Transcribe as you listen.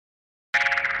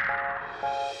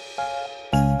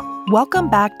Welcome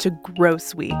back to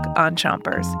Gross Week on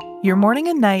Chompers, your morning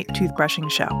and night toothbrushing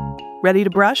show. Ready to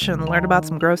brush and learn about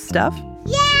some gross stuff?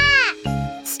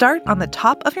 Yeah! Start on the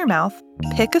top of your mouth,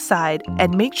 pick a side,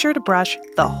 and make sure to brush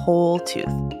the whole tooth.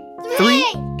 3,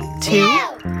 2,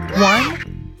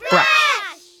 1, brush!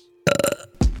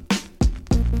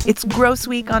 It's Gross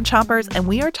Week on Chompers, and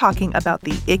we are talking about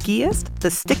the ickiest, the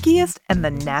stickiest, and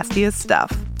the nastiest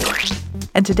stuff.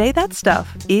 And today that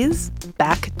stuff is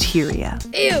bacteria.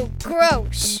 Ew,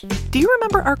 gross. Do you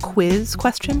remember our quiz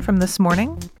question from this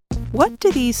morning? What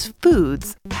do these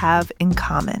foods have in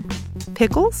common?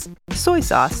 Pickles, soy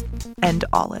sauce, and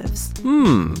olives.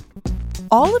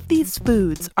 All of these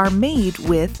foods are made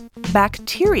with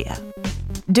bacteria.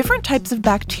 Different types of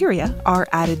bacteria are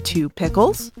added to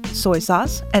pickles, soy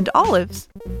sauce, and olives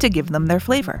to give them their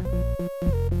flavor.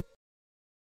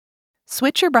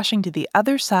 Switch your brushing to the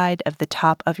other side of the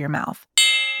top of your mouth.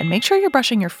 And make sure you're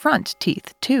brushing your front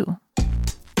teeth, too.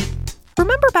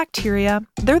 Remember bacteria?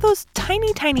 They're those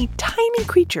tiny, tiny, tiny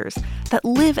creatures that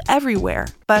live everywhere,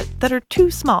 but that are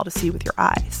too small to see with your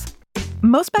eyes.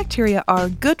 Most bacteria are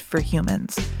good for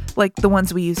humans, like the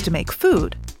ones we use to make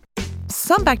food.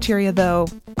 Some bacteria, though,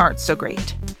 aren't so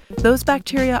great. Those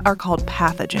bacteria are called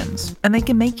pathogens, and they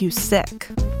can make you sick.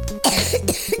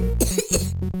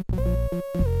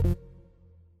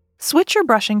 Switch your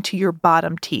brushing to your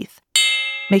bottom teeth,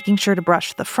 making sure to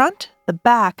brush the front, the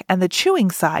back, and the chewing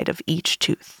side of each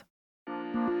tooth.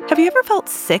 Have you ever felt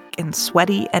sick and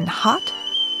sweaty and hot?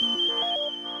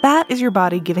 That is your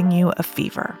body giving you a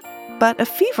fever. But a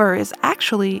fever is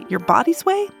actually your body's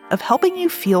way of helping you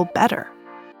feel better.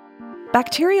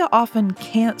 Bacteria often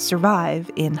can't survive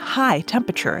in high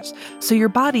temperatures, so your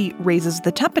body raises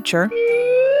the temperature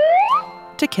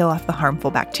to kill off the harmful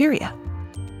bacteria.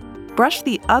 Brush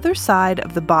the other side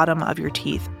of the bottom of your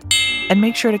teeth and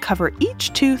make sure to cover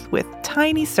each tooth with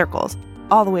tiny circles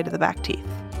all the way to the back teeth.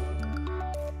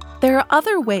 There are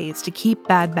other ways to keep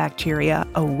bad bacteria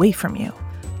away from you,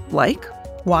 like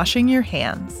washing your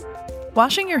hands.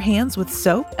 Washing your hands with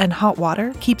soap and hot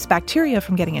water keeps bacteria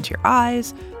from getting into your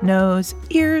eyes, nose,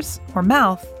 ears, or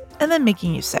mouth, and then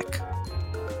making you sick.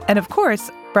 And of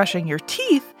course, brushing your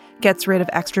teeth gets rid of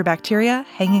extra bacteria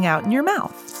hanging out in your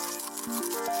mouth.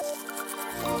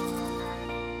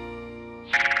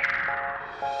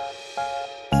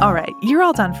 All right, you're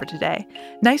all done for today.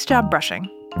 Nice job brushing.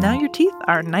 Now your teeth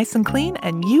are nice and clean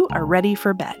and you are ready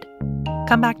for bed.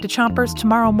 Come back to Chompers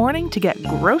tomorrow morning to get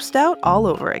grossed out all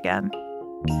over again.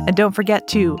 And don't forget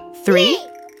to 3,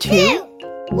 2,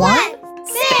 1...